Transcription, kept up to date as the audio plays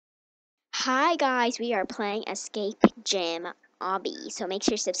Hi guys, we are playing Escape Gym Obby. So make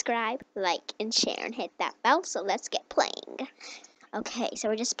sure to subscribe, like, and share, and hit that bell. So let's get playing. Okay, so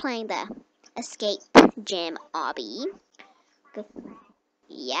we're just playing the Escape Gym Obby.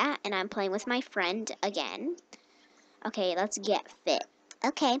 Yeah, and I'm playing with my friend again. Okay, let's get fit.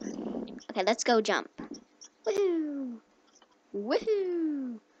 Okay, let's go jump. Woohoo!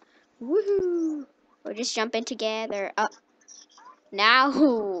 Woohoo! Woohoo! We're just jumping together. Oh, now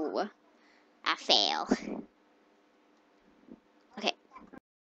I fail. Okay.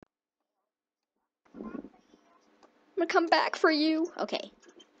 I'm gonna come back for you. Okay,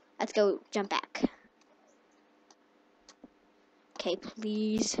 let's go jump back. Okay,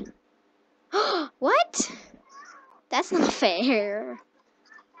 please. What? That's not fair.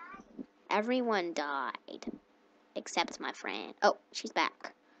 Everyone died. Except my friend. Oh, she's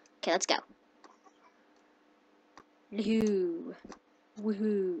back. Okay, let's go. Woohoo.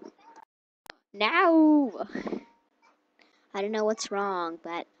 Woohoo. No! I don't know what's wrong,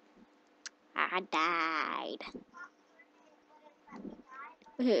 but I died.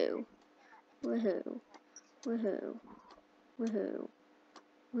 Woohoo. Woohoo. Woohoo. Woohoo.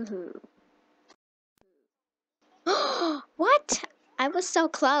 Woohoo. What? I was so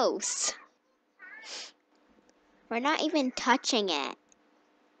close. We're not even touching it.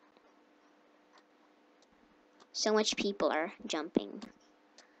 So much people are jumping.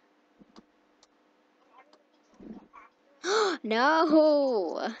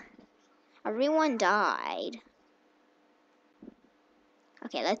 No! Everyone died.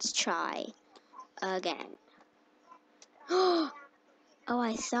 Okay, let's try again. Oh,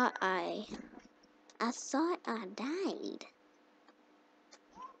 I thought I died.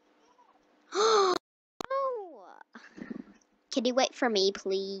 Oh! Can you wait for me,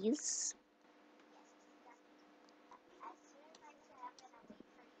 please?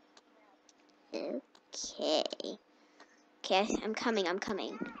 Okay. Okay, I'm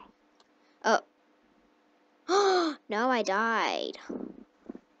coming. Oh. No, I died.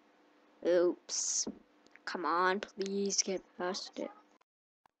 Oops. Come on, please get past it.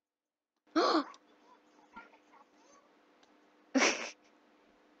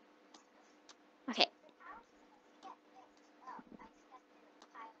 Okay.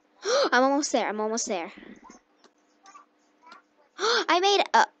 I'm almost there. I made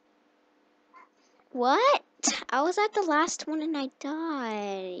it. What? I was at the last one and I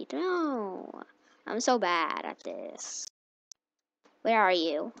died. No. I'm so bad at this. Where are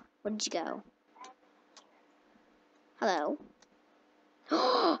you? Where did you go? Hello?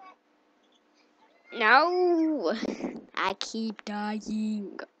 No! I keep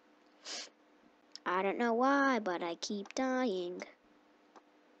dying. I don't know why, but I keep dying.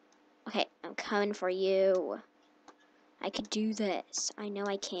 Okay, I'm coming for you. I could do this. I know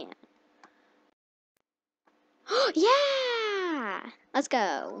I can. Yeah! Let's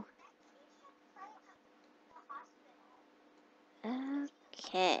go.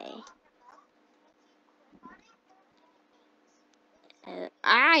 Okay.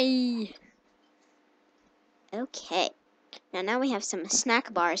 Okay. Now we have some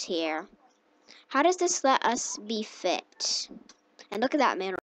snack bars here. How does this let us be fit? And look at that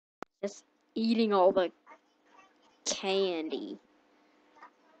man just eating all the candy.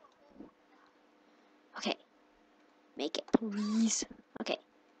 Okay. Make it, please. Okay.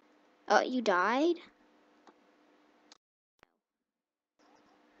 Oh, you died?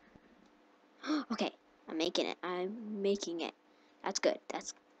 Okay. I'm making it. That's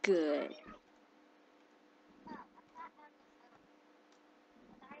good.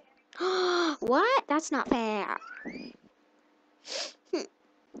 What? That's not fair.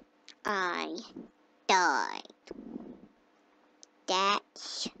 I died.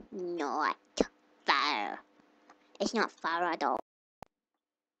 That's not fair. It's not fair at all.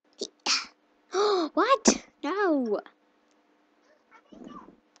 What? No.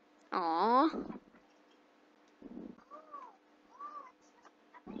 Aww.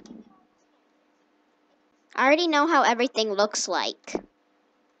 I already know how everything looks like.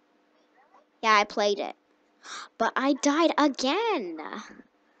 Yeah, I played it. But I died again.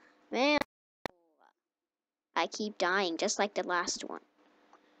 Man. I keep dying just like the last one.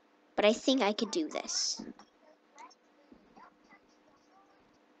 But I think I could do this.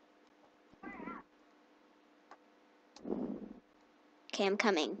 Okay, I'm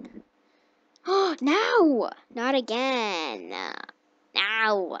coming. Oh, no! Not again.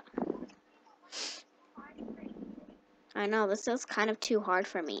 No! I know, this is kind of too hard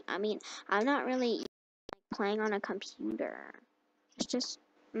for me. I mean, I'm not really playing on a computer. It's just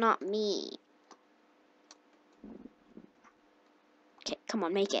not me. Okay, come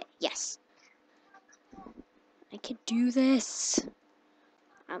on, make it. Yes. I can do this.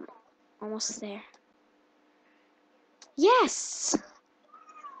 I'm almost there. Yes!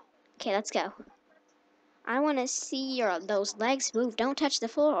 Okay, let's go. I want to see those legs move. Don't touch the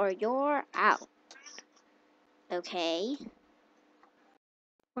floor or you're out. Okay.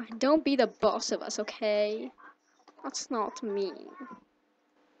 Don't be the boss of us, okay? That's not me.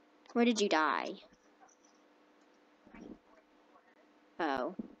 Where did you die?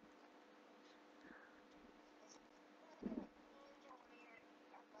 Oh.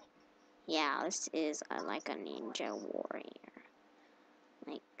 Yeah, this is like a ninja warrior.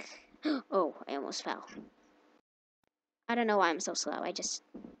 Like, oh, I almost fell. I don't know why I'm so slow. I just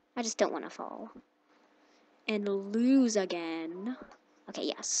don't want to fall. And lose again. Okay,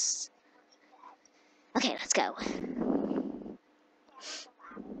 yes. Okay, let's go.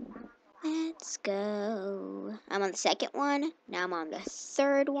 Let's go. I'm on the second one. Now I'm on the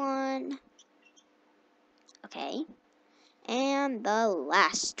third one. Okay. And the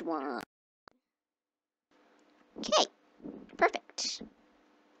last one. Okay. Perfect.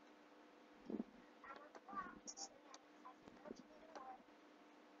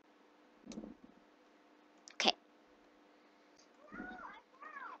 Okay.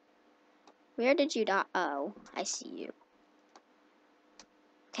 Where did you die? Oh, I see you.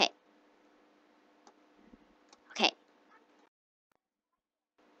 Okay. Okay.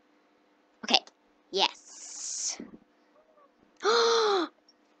 Okay. Yes.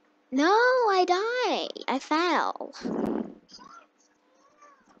 No, I died. I fell.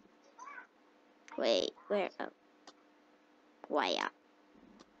 Wait, where? Oh. Waya.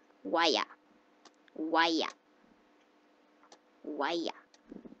 Waya. Waya. Waya.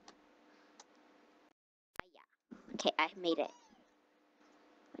 Okay, I made it.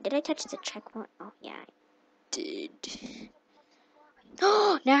 Did I touch the checkpoint? Oh, yeah, I did.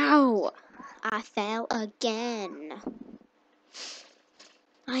 Oh, no! I fell again.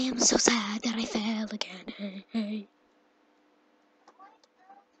 I am so sad that I fell again. Hey, hey.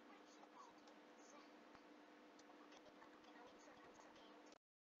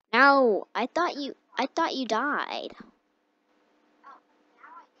 No, I thought you died.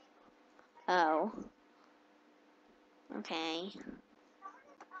 Oh. Okay.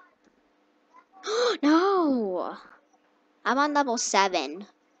 No! I'm on level 7.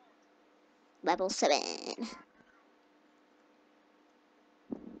 Level 7.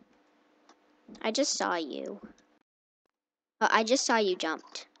 I just saw you. Oh, I just saw you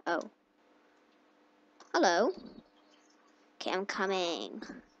jumped. Oh. Hello. Okay, I'm coming.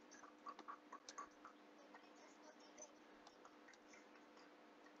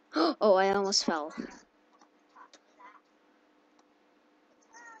 Oh, I almost fell.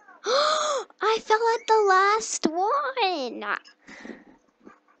 I fell at the last one.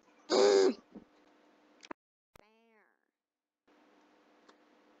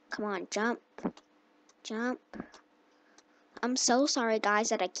 Come on, jump. Jump. I'm so sorry, guys,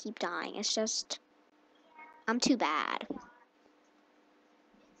 that I keep dying. It's just, I'm too bad.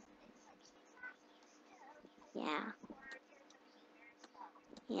 Yeah.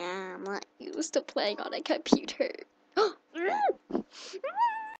 Yeah, I'm not used to playing on a computer.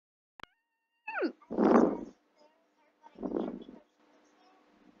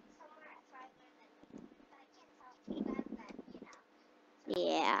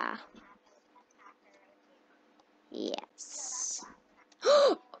 Yeah. Yes.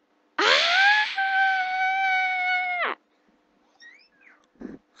 Ah!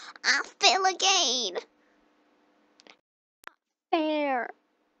 I fell again. Fair.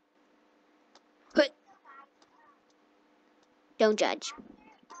 Don't judge.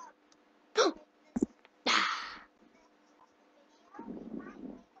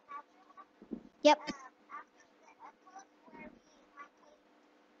 Yep.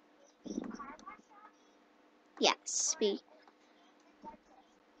 Yes.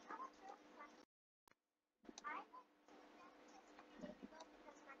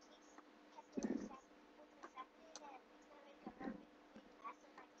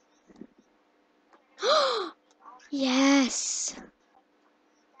 Yes.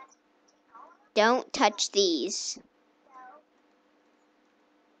 Don't touch these.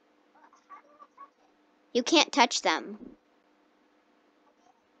 You can't touch them.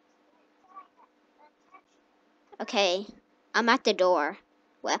 Okay. I'm at the door.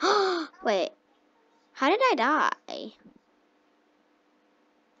 Well, wait. How did I die?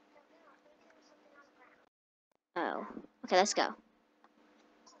 Oh. Okay, let's go.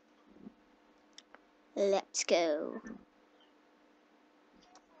 Let's go.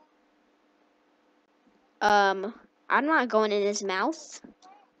 I'm not going in his mouth.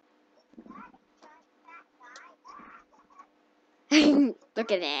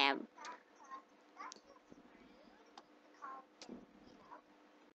 Look at him.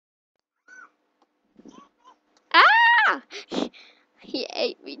 Ah! He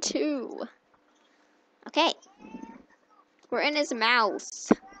ate me too. Okay. We're in his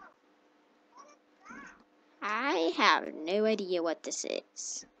mouth. I have no idea what this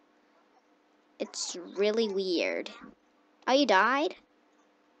is. It's really weird. Oh, you died?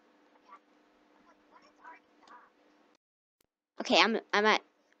 Okay, I'm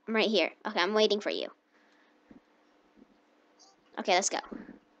right here. Okay, I'm waiting for you. Okay, let's go.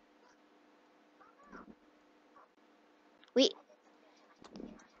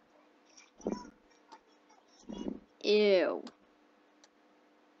 Ew.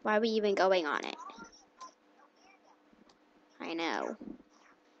 Why are we even going on it? I know.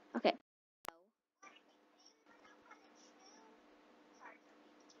 Okay.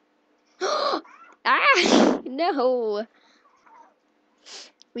 Ah! No!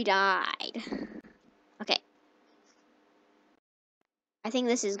 We died. Okay. I think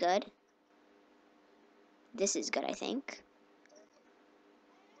this is good. This is good, I think.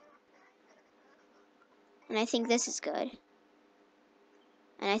 And I think this is good.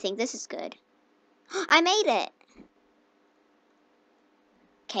 And I think this is good. I made it!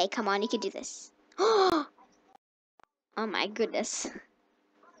 Okay, come on, you can do this. Oh my goodness.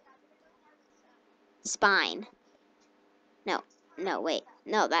 Spine. No, no, wait.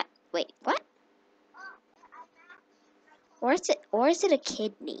 No, wait, what? Or is it a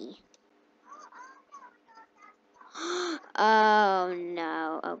kidney? Oh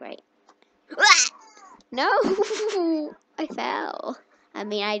no. Oh right. No! I fell. I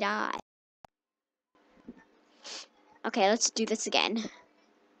mean, I died. Okay, let's do this again.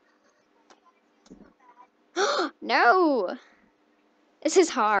 No! This is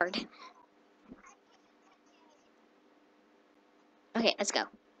hard. Okay, let's go.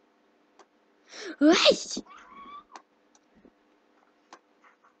 What?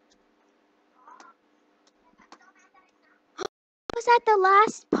 Was that the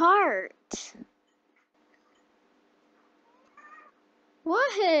last part?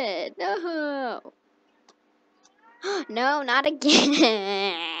 What? No. No, not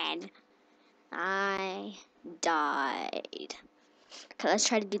again. I died. Okay, let's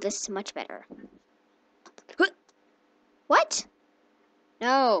try to do this much better. What?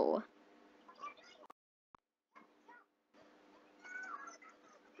 No.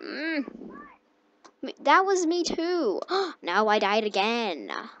 That was me too. Now I died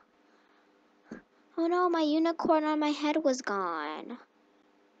again. Oh no, my unicorn on my head was gone.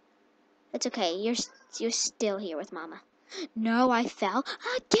 It's okay. You're still here with Mama. No, I fell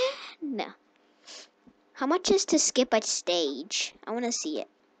again. How much is to skip a stage? I want to see it.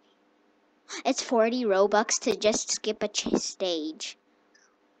 It's 40 Robux to just skip a stage.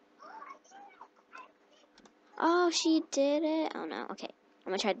 Oh, she did it. Oh no. Okay.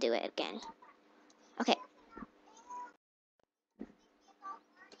 I'm gonna try to do it again. Okay.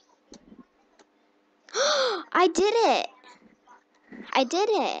 I did it. I did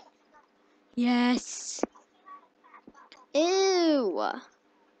it. Yes. Ew.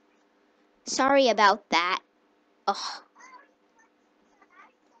 Sorry about that. Oh,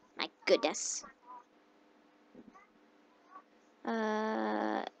 my goodness.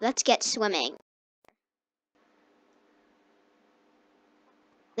 Let's get swimming.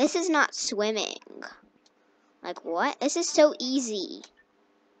 This is not swimming. Like, what? This is so easy.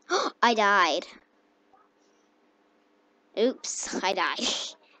 I died. Oops, I died.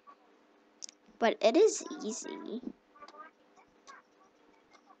 But it is easy.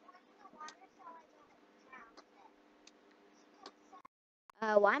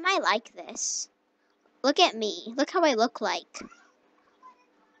 Why am I like this? Look at me. Look how I look like.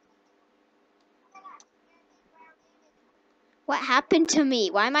 What happened to me?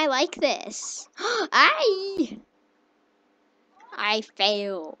 Why am I like this? I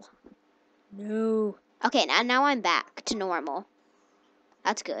fail. No. Okay, now I'm back to normal.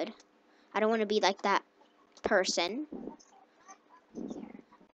 That's good. I don't want to be like that person.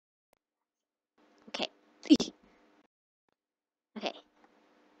 Okay. Okay.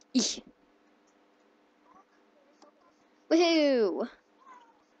 Woohoo!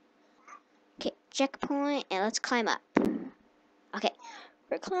 Okay, checkpoint, and let's climb up. Okay,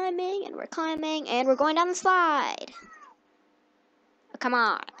 we're climbing, and we're climbing, and we're going down the slide. Oh, come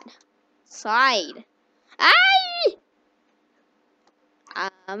on. Slide. Aye!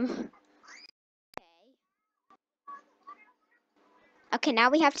 Okay. Okay, now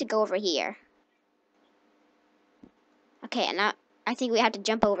we have to go over here. Okay, and now I think we have to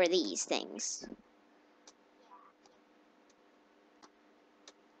jump over these things.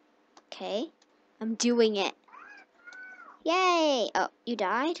 Okay. I'm doing it. Yay! Oh, you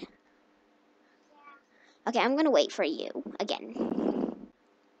died? Okay, I'm gonna wait for you again.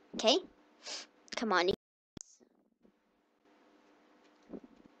 Okay? Come on.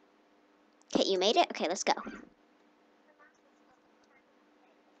 Okay, you made it? Okay, let's go.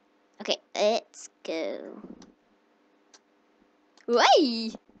 Okay, let's go.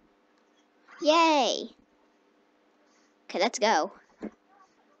 Way! Yay! Okay, let's go.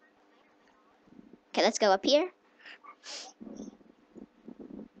 Okay, let's go up here.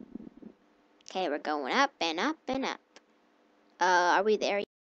 Okay, we're going up and up and up. Are we there?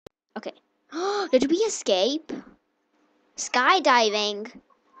 Okay. Did we escape? Skydiving.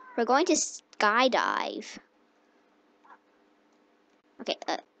 We're going to skydive. Okay,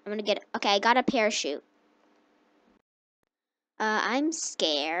 I'm gonna get. Okay, I got a parachute. I'm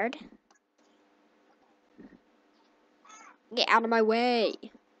scared. Get out of my way.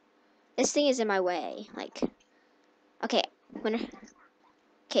 This thing is in my way. Like, okay,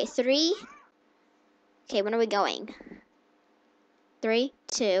 okay, 3. Okay, when are we going? 3,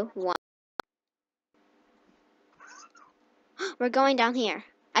 2, 1. We're going down here.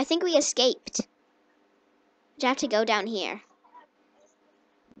 I think we escaped. We have to go down here.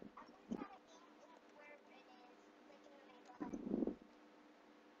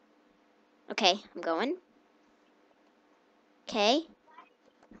 Okay, I'm going. Okay.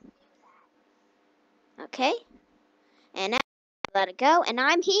 Okay. And now let it go, and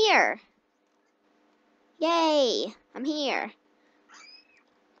I'm here. Yay! I'm here.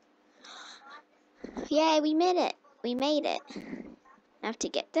 Yay, we made it. We made it. I have to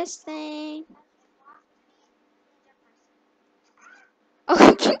get this thing.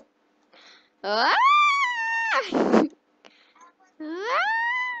 Okay. Ah!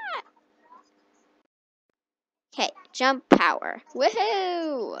 Ah! Okay, jump power.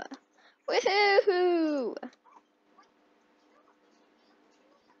 Woohoo! Woohoo!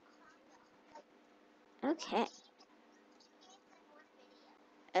 Okay.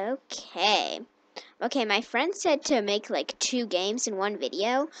 Okay. Okay, my friend said to make like 2 games in one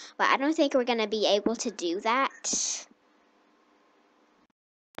video, but I don't think we're gonna be able to do that.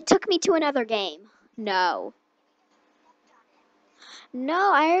 It took me to another game. No.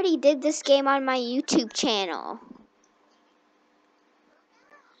 No, I already did this game on my YouTube channel.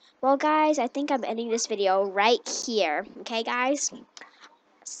 Well, guys, I think I'm ending this video right here. Okay, guys?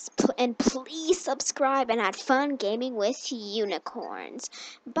 And please subscribe and have fun gaming with unicorns.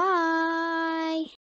 Bye!